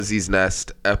Muzzy's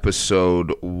Nest,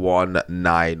 episode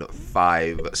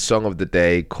 195. Song of the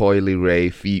day, Coily Ray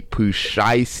feat Pooh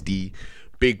Shiesty.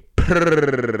 Big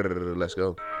prrrr. Let's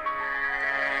go.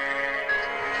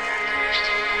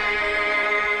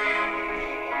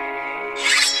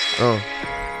 Oh.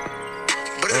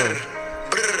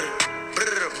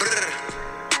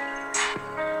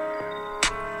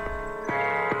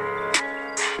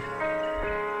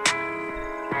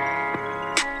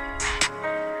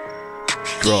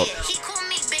 Drop. He call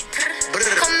me big come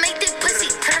make that pussy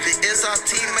The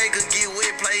SRT maker get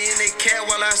wet, play in that cat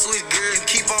while I switch gears.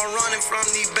 Keep on running from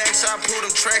these backs, I pull them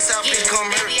tracks out, bitch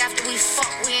come here. Baby, after we fuck,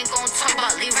 we ain't gon' talk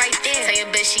about leave right there. Tell your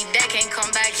bitch she dead, can't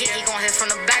come back here. He gon' hit from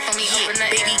the back on me, up in the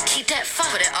baby, air. Keep that fuck,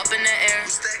 put it up in the air.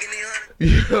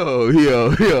 Yo.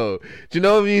 Do you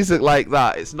know music like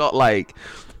that? It's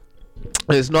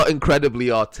not incredibly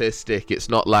artistic. It's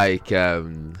not like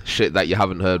shit that you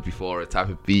haven't heard before, a type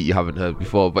of beat you haven't heard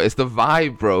before, but it's the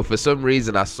vibe, bro. For some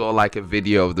reason I saw like a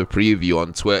video of the preview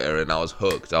on Twitter and I was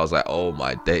hooked. I was like, oh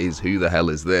my days, who the hell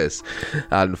is this?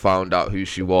 And found out who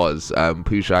she was.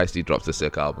 Pooh Shiesty dropped a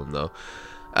sick album though.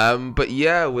 But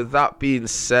yeah, with that being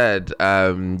said,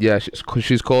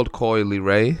 she's called Coily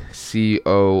Ray,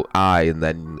 C-O-I, and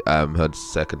then her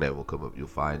second name will come up, you'll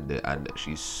find it, and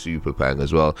she's super peng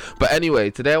as well. But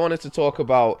anyway, today I wanted to talk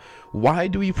about why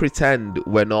do we pretend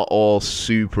we're not all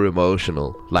super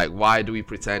emotional? Like, why do we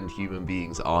pretend human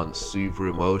beings aren't super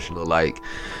emotional? Like,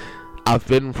 I've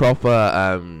been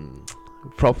proper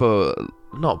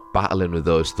not battling with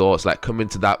those thoughts, like coming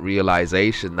to that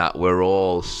realization that we're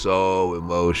all so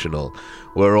emotional.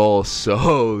 We're all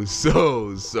so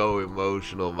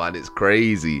emotional, man. It's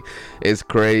crazy.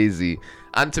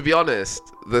 And to be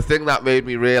honest, the thing that made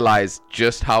me realize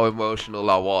just how emotional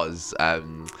I was, do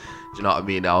you know what I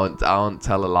mean? I won't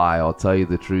tell a lie. I'll tell you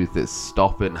the truth. It's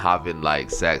stopping having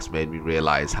like sex made me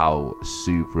realize how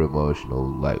super emotional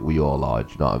like we all are.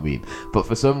 Do you know what I mean? But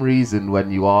for some reason,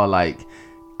 when you are like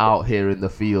out here in the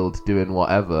field doing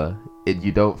whatever,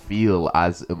 you don't feel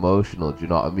as emotional, do you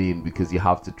know what I mean? Because you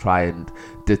have to try and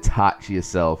detach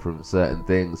yourself from certain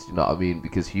things, do you know what I mean?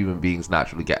 Because human beings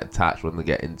naturally get attached when they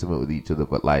get intimate with each other,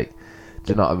 but like,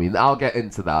 do you know what I mean? I'll get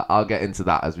into that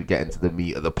as we get into the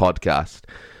meat of the podcast.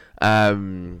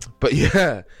 But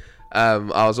yeah,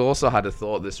 I was also had a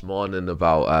thought this morning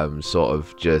about sort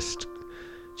of just, do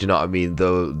you know what I mean?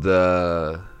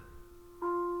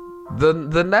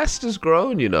 The nest has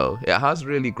grown, you know. It has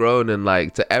really grown, and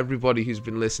like to everybody who's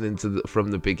been listening to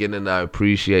from the beginning, I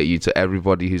appreciate you. To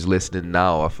everybody who's listening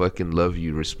now, I fucking love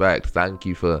you, respect. Thank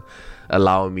you for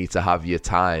allowing me to have your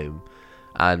time.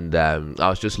 And I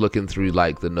was just looking through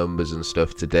like the numbers and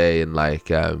stuff today, and like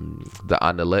the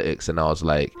analytics, and I was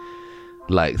like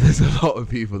there's a lot of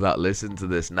people that listen to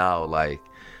this now, like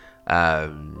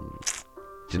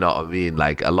do you know what I mean?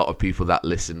 Like a lot of people that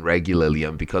listen regularly,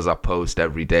 and because I post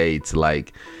every day to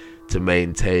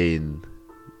maintain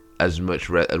as much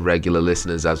regular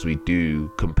listeners as we do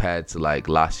compared to like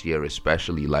last year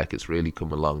especially, like it's really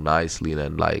come along nicely. And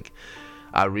then like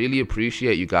I really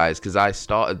appreciate you guys, because I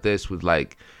started this with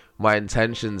like my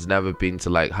intention's never been to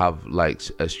like have like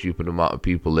a stupid amount of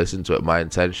people listen to it. My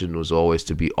intention was always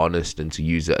to be honest and to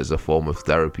use it as a form of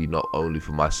therapy, not only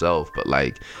for myself, but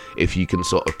like if you can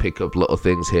sort of pick up little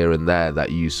things here and there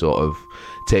that you sort of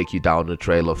take you down a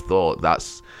trail of thought,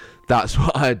 that's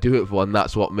what I do it for, and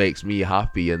that's what makes me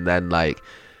happy. And then like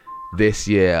this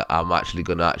year I'm actually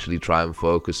gonna try and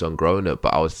focus on growing it.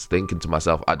 But I was thinking to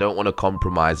myself, I don't want to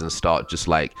compromise and start just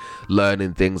like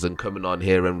learning things and coming on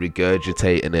here and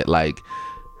regurgitating it. Like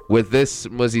with this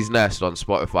Muzzy's Nest on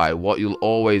Spotify, what you'll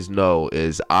always know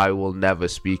is I will never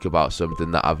speak about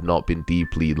something that I've not been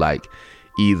deeply like,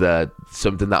 either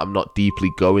something that I'm not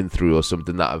deeply going through, or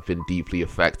something that I've been deeply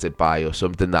affected by, or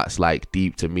something that's like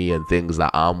deep to me and things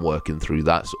that I'm working through.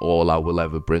 That's all I will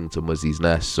ever bring to Muzzy's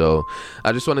Nest. So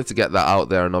I just wanted to get that out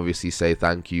there and obviously say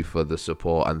thank you for the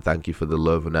support and thank you for the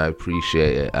love, and I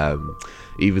appreciate it.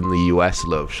 Even the US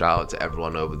love, shout out to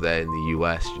everyone over there in the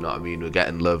US, you know what I mean? We're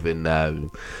getting love in I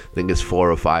think it's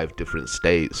 4 or 5 different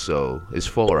states. So it's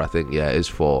 4, I think. Yeah, it's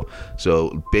 4.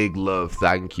 So big love,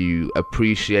 thank you,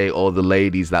 appreciate all the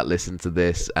ladies that listen to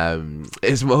this.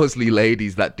 It's mostly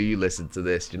ladies that do listen to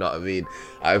this, you know what I mean?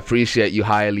 I appreciate you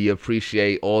highly,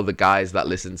 appreciate all the guys that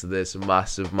listen to this,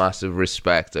 massive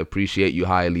respect, I appreciate you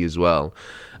highly as well.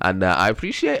 And I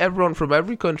appreciate everyone from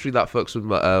every country that fucks with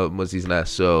Muzzy's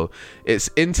Nest. So it's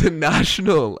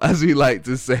international, as we like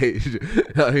to say,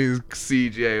 as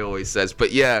CJ always says.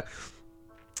 But yeah,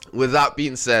 with that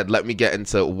being said, let me get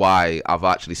into why I've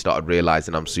actually started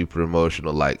realizing I'm super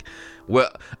emotional. Like,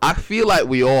 I feel like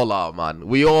we all are, man.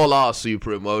 We all are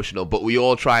super emotional, but we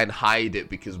all try and hide it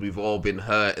because we've all been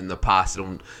hurt in the past,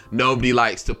 and nobody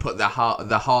likes to put the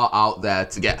heart out there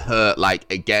to get hurt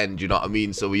like again. Do you know what I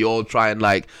mean? So we all try and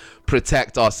like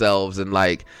protect ourselves and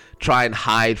like try and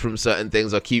hide from certain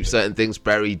things or keep certain things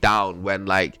buried down when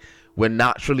like we're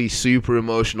naturally super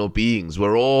emotional beings.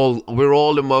 We're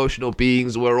all emotional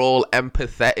beings. We're all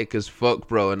empathetic as fuck,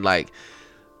 bro, and like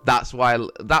that's why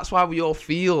we all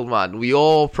feel, man. We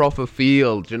all proper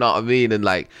feel, do you know what I mean? And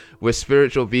like, we're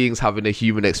spiritual beings having a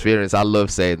human experience. I love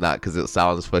saying that because it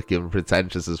sounds fucking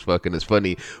pretentious as fuck and it's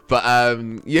funny. But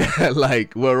yeah,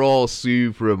 like, we're all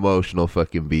super emotional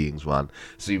fucking beings, man.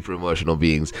 Super emotional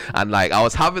beings. And like, I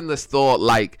was having this thought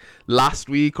like last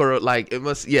week, or like it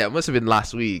must have been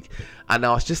last week. And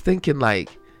I was just thinking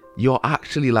like, you're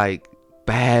actually like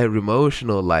bare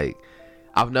emotional. Like,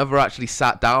 I've never actually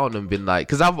sat down and been like,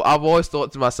 because I've always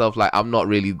thought to myself like, I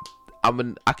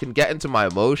can get into my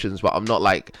emotions, but I'm not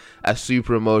like a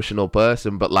super emotional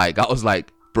person. But like, I was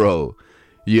like, bro,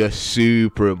 you're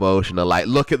super emotional. Like,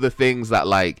 look at the things that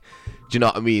like, do you know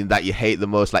what I mean, that you hate the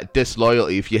most, like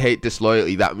disloyalty. If you hate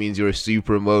disloyalty, that means you're a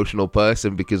super emotional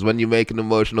person, because when you make an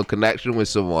emotional connection with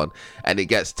someone and it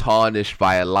gets tarnished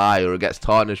by a lie or it gets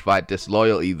tarnished by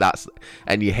disloyalty,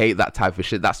 and you hate that type of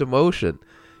shit, that's emotion.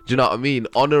 Do you know what I mean?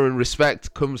 Honor and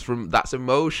respect comes from, that's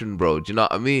emotion, bro. Do you know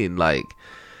what I mean? Like,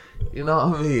 you know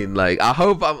what I mean? Like, I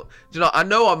hope I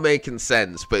know I'm making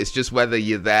sense, but it's just whether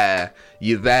you're there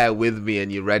with me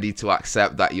and you're ready to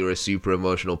accept that you're a super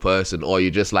emotional person, or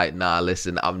you're just like, nah,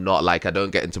 listen, I'm not, like, I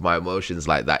don't get into my emotions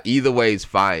like that. Either way is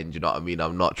fine. Do you know what I mean?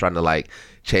 I'm not trying to like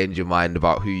change your mind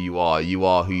about who you are. You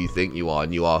are who you think you are,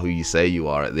 and you are who you say you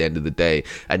are at the end of the day,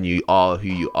 and you are who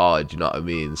you are. Do you know what I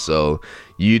mean? So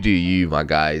you do you, my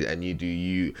guys, and you do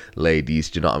you, ladies.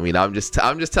 Do you know what I mean? I'm just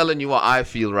telling you what I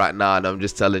feel right now, and I'm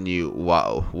just telling you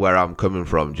where I'm coming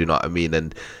from. Do you know what I mean?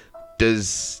 And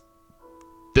does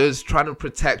trying to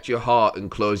protect your heart and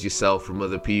close yourself from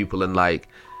other people and like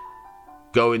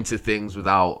go into things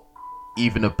without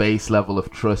even a base level of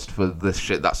trust for the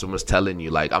shit that someone's telling you?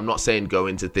 Like, I'm not saying go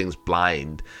into things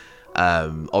blind.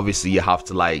 Obviously you have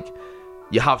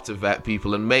to vet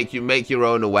people and make your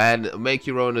own awareness, make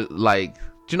your own, like,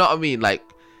 do you know what I mean? Like,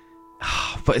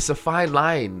 but it's a fine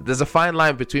line. There's a fine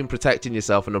line between protecting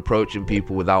yourself and approaching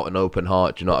people without an open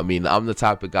heart. Do you know what I mean? I'm the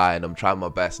type of guy, and I'm trying my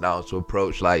best now to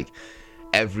approach like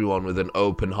everyone with an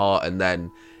open heart, and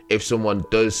then if someone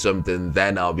does something,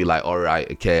 then I'll be like, all right,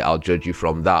 okay, I'll judge you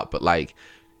from that. But like,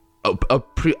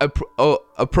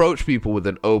 approach people with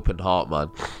an open heart,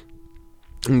 man,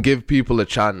 and give people a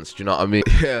chance. Do you know what I mean?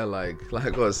 Yeah, like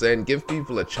I was saying, give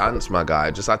people a chance, my guy.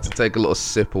 I just had to take a little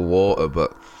sip of water,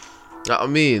 but you know what I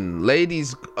mean,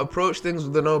 ladies, approach things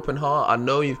with an open heart. I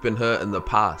know you've been hurt in the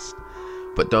past,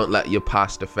 but don't let your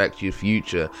past affect your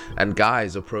future. And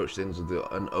guys, approach things with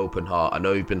an open heart. I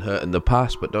know you've been hurt in the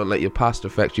past, but don't let your past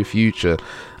affect your future.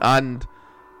 And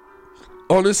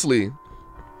honestly,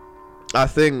 I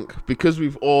think because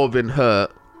we've all been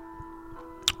hurt,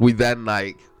 we then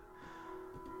like,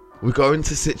 we go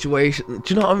into situations,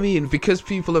 do you know what I mean? Because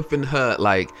people have been hurt,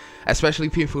 like, especially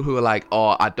people who are like,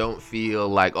 oh, I don't feel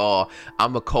like, oh,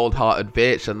 I'm a cold-hearted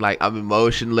bitch and like I'm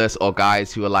emotionless, or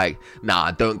guys who are like, nah,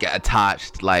 I don't get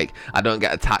attached, like I don't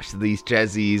get attached to these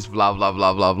jezzies, blah blah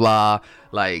blah blah blah.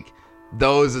 Like,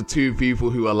 those are two people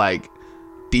who are like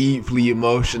deeply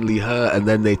emotionally hurt, and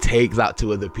then they take that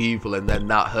to other people, and then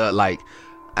that hurt, like,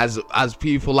 as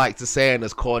people like to say, and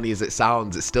as corny as it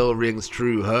sounds, it still rings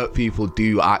true. Hurt people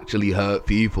do actually hurt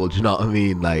people. Do you know what I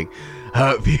mean? Like,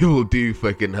 hurt people do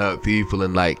fucking hurt people.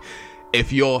 And like,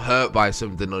 if you're hurt by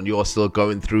something and you're still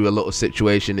going through a little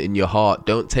situation in your heart,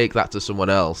 don't take that to someone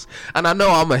else. And I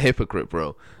know I'm a hypocrite,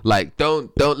 bro. Like,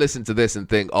 don't listen to this and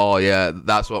think, oh yeah,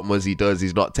 that's what Muzzy does.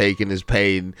 He's not taking his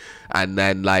pain and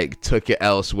then like took it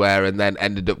elsewhere and then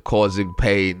ended up causing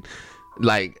pain.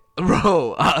 Like,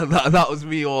 bro, that was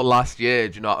me all last year.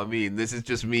 Do you know what I mean? This is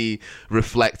just me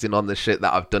reflecting on the shit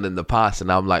that I've done in the past,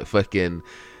 and I'm like, fucking,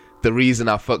 the reason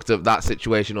I fucked up that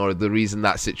situation, or the reason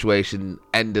that situation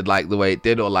ended like the way it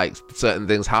did, or like certain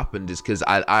things happened, is because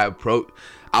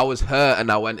I was hurt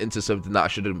and I went into something that I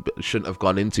shouldn't have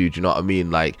gone into. Do you know what I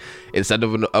mean? Like, instead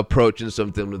of approaching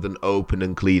something with an open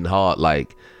and clean heart,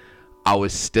 like, I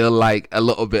was still like a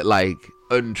little bit like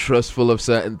untrustful of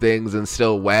certain things, and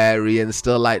still wary, and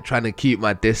still like trying to keep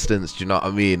my distance. Do you know what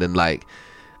I mean? And like,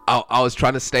 I was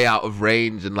trying to stay out of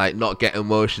range and like not get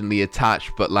emotionally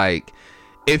attached. But like,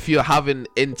 if you're having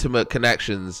intimate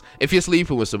connections, if you're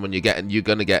sleeping with someone, you're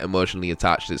gonna get emotionally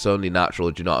attached. It's only natural.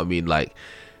 Do you know what I mean? Like,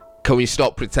 can we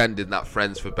stop pretending that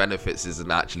friends for benefits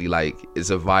isn't actually like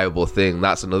is a viable thing?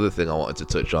 That's another thing I wanted to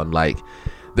touch on. Like,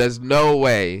 there's no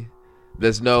way,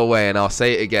 and I'll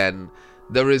say it again,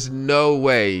 there is no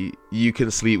way you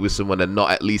can sleep with someone and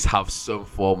not at least have some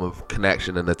form of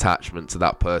connection and attachment to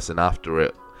that person after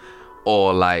it,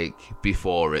 or like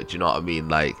before it. Do you know what I mean?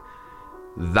 Like,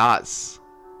 that's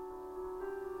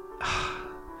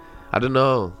I don't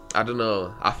know.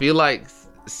 I feel like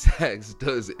sex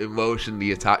does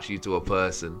emotionally attach you to a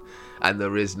person, and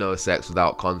there is no sex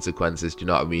without consequences. Do you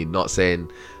know what I mean? Not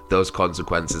saying those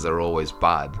consequences are always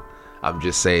bad. I'm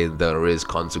just saying there is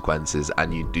consequences,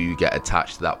 and you do get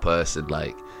attached to that person.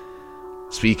 Like,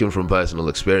 speaking from personal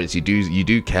experience, you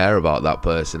do care about that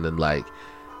person, and like,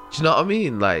 do you know what I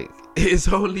mean? Like, it's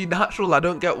only natural. I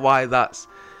don't get why that's.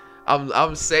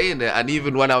 I'm saying it, and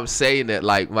even when I'm saying it,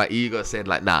 like, my ego saying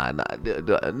like, nah,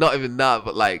 not even that,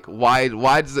 but like, why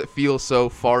does it feel so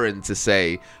foreign to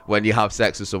say when you have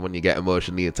sex with someone you get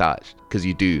emotionally attached? Because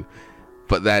you do.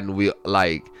 But then we,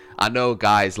 like, I know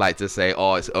guys like to say,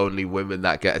 oh, it's only women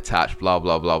that get attached, blah,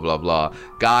 blah, blah, blah, blah.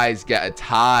 Guys get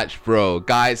attached, bro.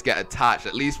 Guys get attached.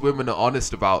 At least women are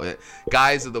honest about it.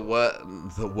 Guys are the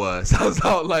worst. Sounds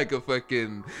out like a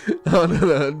fucking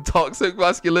toxic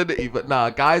masculinity. But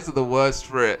nah, guys are the worst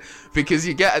for it. Because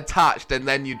you get attached and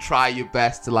then you try your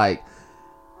best to, like,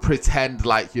 pretend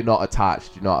like you're not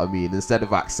attached. You know what I mean? Instead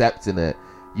of accepting it,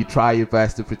 you try your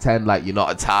best to pretend like you're not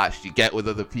attached. You get with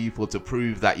other people to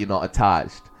prove that you're not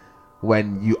attached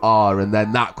when you are, and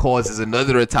then that causes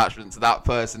another attachment to that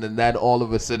person, and then all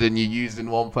of a sudden you're using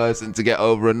one person to get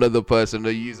over another person, or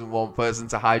using one person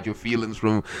to hide your feelings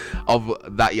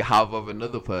that you have of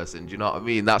another person. Do you know what I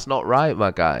mean? That's not right, my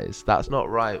guys. That's not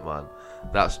right, man.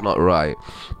 That's not right.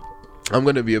 I'm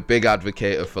going to be a big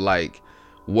advocate for, like,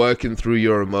 working through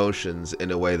your emotions in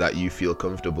a way that you feel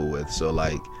comfortable with. So,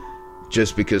 like,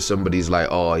 just because somebody's like,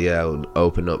 oh yeah,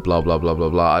 open up, blah, blah, blah, blah,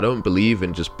 blah. I don't believe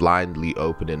in just blindly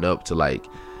opening up to, like,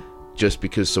 just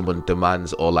because someone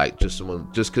demands, or like just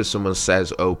because someone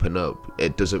says open up,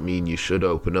 it doesn't mean you should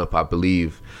open up. I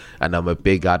believe, and I'm a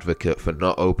big advocate for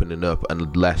not opening up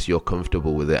unless you're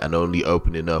comfortable with it, and only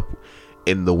opening up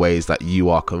in the ways that you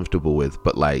are comfortable with.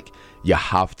 But, like, you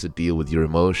have to deal with your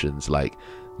emotions. Like,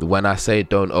 when I say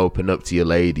don't open up to your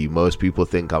lady, most people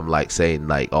think I'm like saying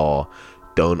like, oh,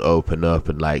 don't open up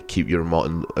and like keep your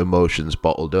emotions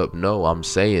bottled up. No, I'm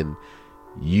saying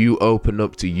you open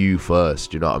up to you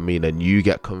first. You know what I mean? And you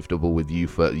get comfortable with you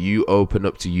first. You open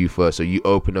up to you first. So you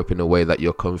open up in a way that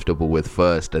you're comfortable with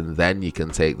first, and then you can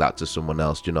take that to someone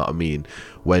else. Do you know what I mean?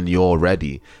 When you're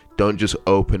ready. Don't just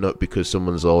open up because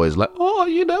someone's always like, oh,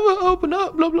 you never open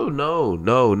up, blah, blah.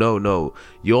 No.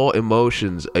 Your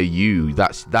emotions are you.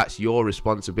 That's your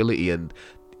responsibility. And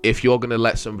if you're gonna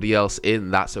let somebody else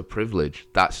in, that's a privilege.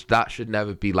 That should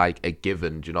never be like a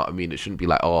given. Do you know what I mean? It shouldn't be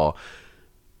like, oh,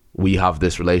 we have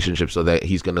this relationship so that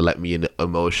he's gonna let me in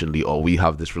emotionally, or we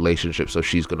have this relationship so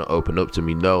she's gonna open up to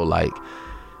me. No, like,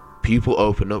 people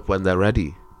open up when they're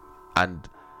ready. And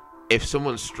if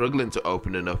someone's struggling to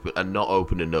opening up and not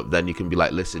opening up, then you can be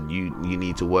like, listen, you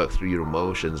need to work through your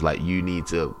emotions. Like, you need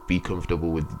to be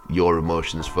comfortable with your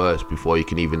emotions first before you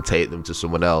can even take them to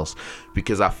someone else.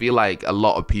 Because I feel like a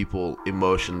lot of people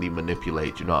emotionally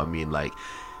manipulate, you know what I mean? Like,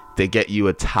 they get you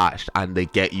attached and they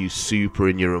get you super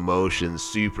in your emotions,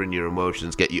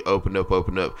 get you open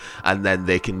up, and then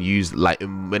they can use, like,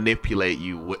 manipulate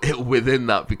you within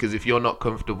that. Because if you're not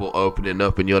comfortable opening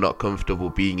up and you're not comfortable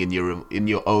being in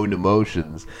your own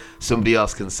emotions, somebody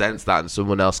else can sense that, and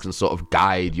someone else can sort of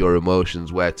guide your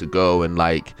emotions where to go, and,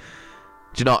 like,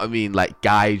 do you know what I mean? Like,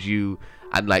 guide you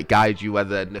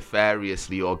whether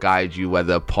nefariously or guide you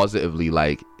whether positively.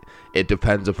 Like, it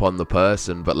depends upon the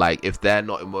person, but, like, if they're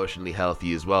not emotionally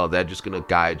healthy as well, they're just going to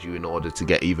guide you in order to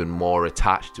get even more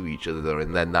attached to each other,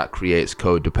 and then that creates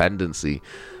codependency.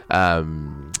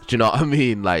 Do you know what I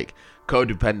mean? Like,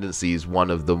 codependency is one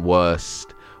of the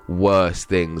worst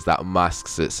things that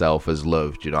masks itself as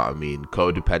love. Do you know what I mean?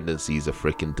 Codependency is a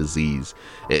freaking disease.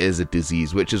 It is a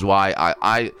disease, which is why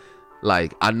I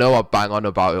know I bang on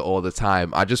about it all the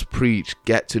time. I just preach,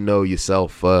 get to know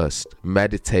yourself first.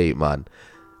 Meditate, man.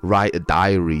 Write a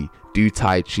diary, do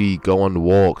Tai Chi, go on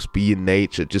walks, be in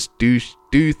nature, just do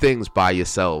things by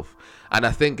yourself. And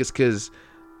I think it's because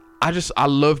I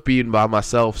love being by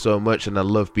myself so much, and I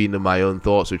love being in my own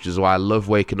thoughts, which is why I love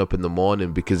waking up in the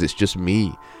morning, because it's just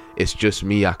me.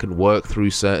 I can work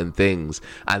through certain things,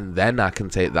 and then I can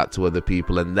take that to other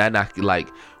people. And then I,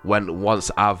 like, once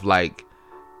I've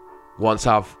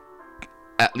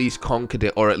at least conquered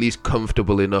it, or at least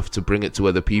comfortable enough to bring it to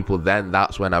other people, then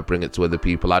that's when I bring it to other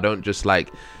people. I don't just,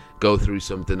 like, go through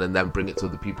something and then bring it to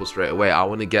other people straight away. I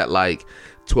want to get like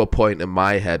to a point in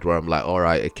my head where I'm like, all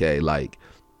right, okay, like,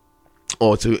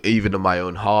 or to even in my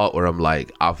own heart where I'm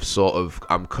like,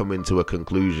 I'm coming to a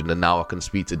conclusion, and now I can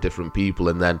speak to different people,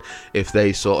 and then if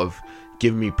they sort of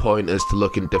give me pointers to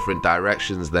look in different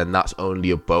directions, then that's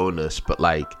only a bonus. But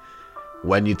like,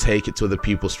 when you take it to other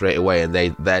people straight away and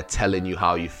they're telling you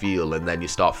how you feel, and then you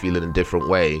start feeling a different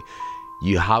way,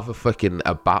 you have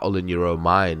a battle in your own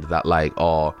mind that like,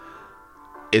 oh,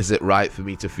 is it right for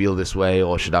me to feel this way,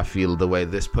 or should I feel the way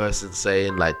this person's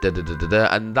saying, like da da da da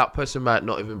da? And that person might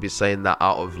not even be saying that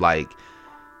out of like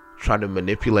trying to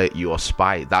manipulate you or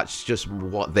spite. That's just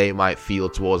what they might feel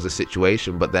towards the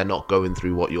situation, but they're not going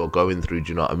through what you're going through. Do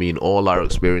you know what I mean? All our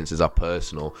experiences are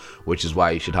personal, which is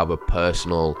why you should have a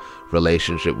personal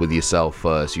relationship with yourself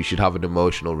first. You should have an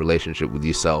emotional relationship with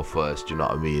yourself first. Do you know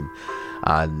what I mean?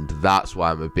 And that's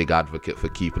why I'm a big advocate for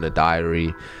keeping a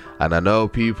diary. And I know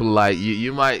people like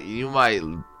you might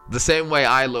the same way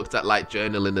I looked at like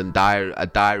journaling and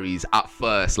diaries at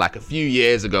first, like a few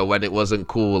years ago when it wasn't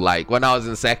cool, like when I was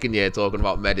in second year talking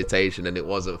about meditation and it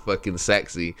wasn't fucking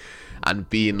sexy, and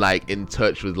being like in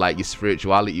touch with like your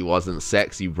spirituality wasn't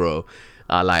sexy, bro.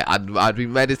 Like I'd be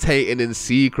meditating in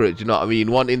secret, do you know what I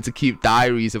mean? Wanting to keep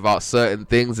diaries about certain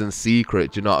things in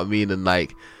secret, do you know what I mean? And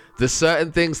like, there's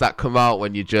certain things that come out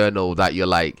when you journal that you're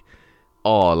like,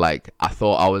 oh, like, I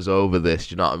thought I was over this,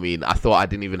 do you know what I mean? I thought I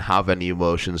didn't even have any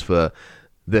emotions for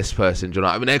this person, do you know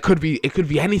what I mean? It could be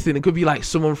anything. It could be like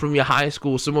someone from your high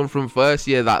school, someone from first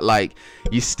year that like,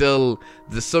 you still,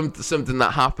 there's something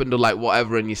that happened or like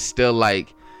whatever, and you still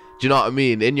like, do you know what I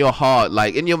mean? In your heart,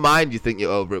 like in your mind, you think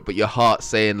you're over it, but your heart's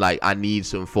saying like, I need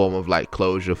some form of like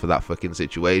closure for that fucking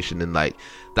situation. And like,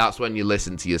 that's when you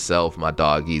listen to yourself, my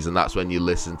doggies, and that's when you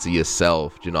listen to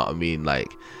yourself, do you know what I mean?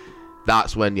 Like,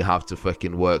 that's when you have to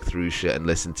fucking work through shit and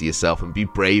listen to yourself and be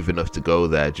brave enough to go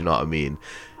there, do you know what I mean?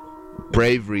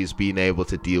 Bravery is being able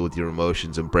to deal with your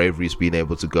emotions, and bravery is being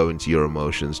able to go into your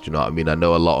emotions, do you know what I mean? I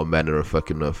know a lot of men are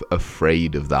fucking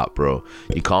afraid of that, bro.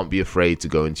 You can't be afraid to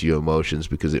go into your emotions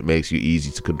because it makes you easy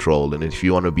to control. And if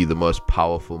you want to be the most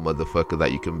powerful motherfucker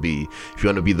that you can be, if you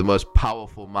want to be the most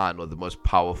powerful man or the most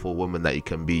powerful woman that you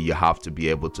can be, you have to be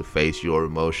able to face your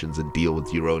emotions and deal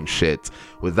with your own shit.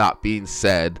 With that being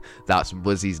said, that's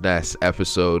Muzzy's Nest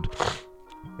episode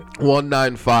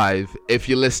 195. If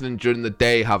you're listening during the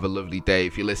day, have a lovely day.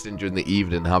 If you're listening during the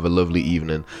evening, have a lovely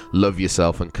evening. Love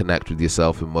yourself and connect with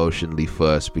yourself emotionally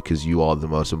first, because you are the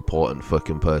most important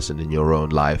fucking person in your own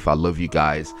life. I love you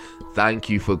guys. Thank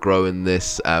you for growing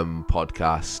this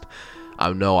podcast.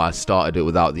 I know I started it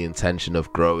without the intention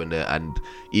of growing it, and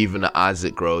even as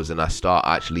it grows and I start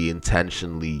actually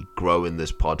intentionally growing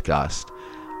this podcast,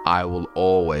 I will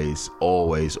always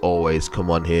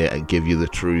come on here and give you the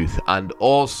truth. And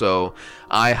also,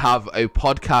 I have a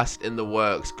podcast in the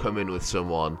works coming with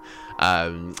someone.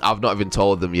 I've not even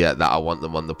told them yet that I want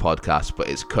them on the podcast, but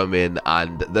it's coming.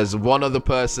 And there's one other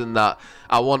person that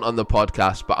I want on the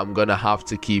podcast, but I'm gonna have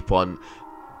to keep on,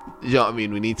 you know what I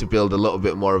mean? We need to build a little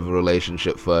bit more of a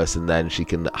relationship first, and then she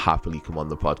can happily come on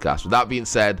the podcast. With that being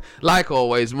said, like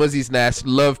always, Muzzy's Nest,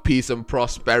 love, peace, and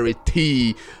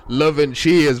prosperity. Love and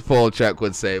cheers, Paul Check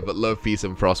would say, but love, peace,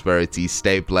 and prosperity.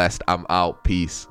 Stay blessed. I'm out. Peace.